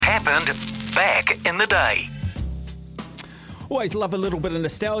happened back in the day. Always love a little bit of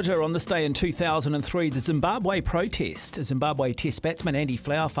nostalgia. On this day in 2003, the Zimbabwe protest. Zimbabwe Test batsman Andy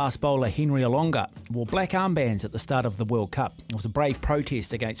Flower, fast bowler Henry Olonga wore black armbands at the start of the World Cup. It was a brave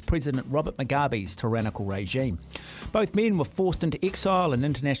protest against President Robert Mugabe's tyrannical regime. Both men were forced into exile and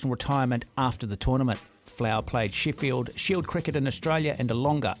international retirement after the tournament. Flower played Sheffield Shield cricket in Australia and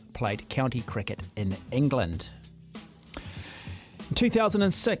Olonga played county cricket in England. In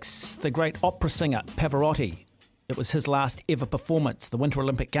 2006, the great opera singer Pavarotti. It was his last ever performance. The Winter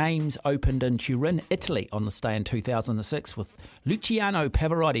Olympic Games opened in Turin, Italy on this day in 2006 with Luciano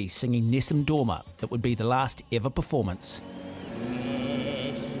Pavarotti singing Nessun Dorma. It would be the last ever performance.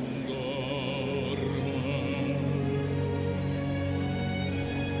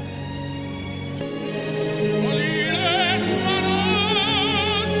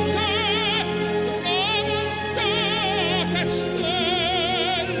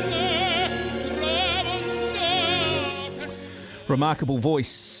 Remarkable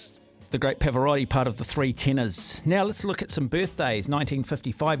voice, the great Pavarotti, part of the Three Tenors. Now let's look at some birthdays.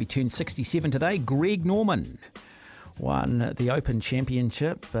 1955, he turned 67 today. Greg Norman won the Open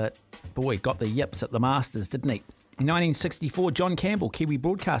Championship, but boy, got the yips at the Masters, didn't he? 1964, John Campbell, Kiwi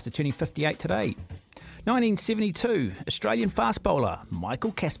broadcaster, turning 58 today. 1972, Australian fast bowler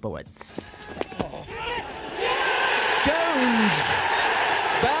Michael Kasprowicz. Jones,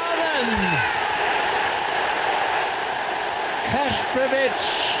 Bowden,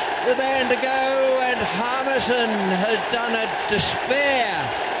 Kasprowicz, the man to go, and Harmison has done a despair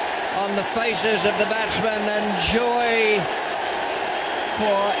on the faces of the batsmen, and joy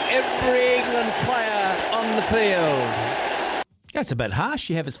for every England player on the field. That's a bit harsh.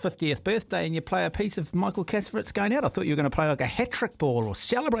 You have his 50th birthday and you play a piece of Michael Kasprowicz going out. I thought you were going to play like a hat-trick ball or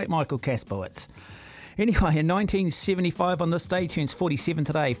celebrate Michael Kasprowicz. Anyway, in 1975 on this day, turns 47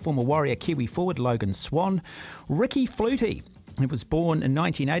 today, former Warrior Kiwi forward Logan Swan. Ricky Flutie, he was born in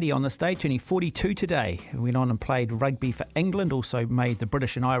 1980 on this day, turning 42 today. He went on and played rugby for England, also made the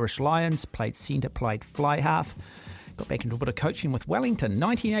British and Irish Lions, played centre, played fly half. Got back into a bit of coaching with Wellington.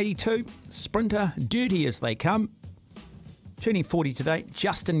 1982, sprinter, dirty as they come. Turning 40 today,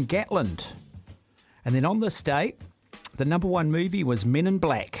 Justin Gatland. And then on this day, the number one movie was Men in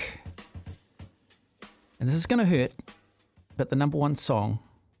Black. And this is going to hurt, but the number one song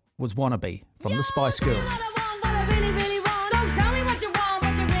was Wannabe from the Spice Girls.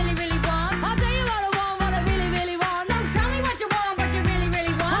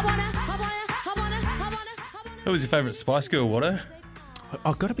 Who was your favourite Spice Girl, Watto?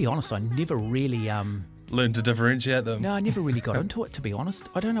 I've got to be honest, I never really... learned to differentiate them. No, I never really got into it, to be honest.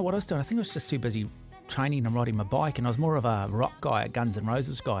 I don't know what I was doing. I think I was just too busy training and riding my bike, and I was more of a rock guy, a Guns N'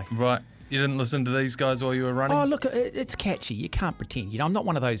 Roses guy. Right. You didn't listen to these guys while you were running? Oh, look, it's catchy. You can't pretend. You know, I'm not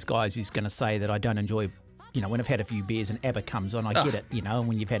one of those guys who's going to say that I don't enjoy, you know, when I've had a few beers and ABBA comes on, I get it. You know, and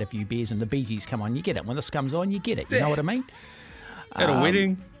when you've had a few beers and the Bee Gees come on, you get it. When this comes on, you get it. You know what I mean? At a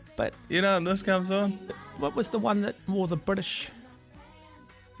wedding, but you know, and this comes on. What was the one that wore the British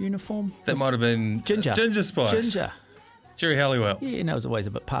uniform? That might have been Ginger. Ginger Spice. Ginger. Jerry Halliwell. Yeah, you know, I was always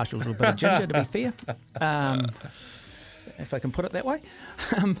a bit partial to a bit of ginger, to be fair. If I can put it that way.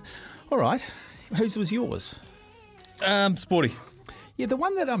 All right. Whose was yours? Sporty. Yeah, the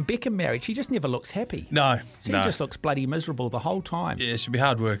one that Beckham married, she just never looks happy. No, She no. just looks bloody miserable the whole time. Yeah, it should be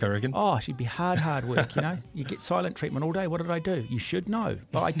hard work, I reckon. Oh, she'd be hard work, you know. You get silent treatment all day. What did I do? You should know.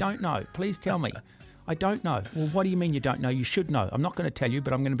 But I don't know. Please tell me. I don't know. Well, what do you mean you don't know? You should know. I'm not going to tell you,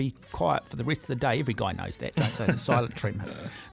 but I'm going to be quiet for the rest of the day. Every guy knows that. Don't say the silent treatment.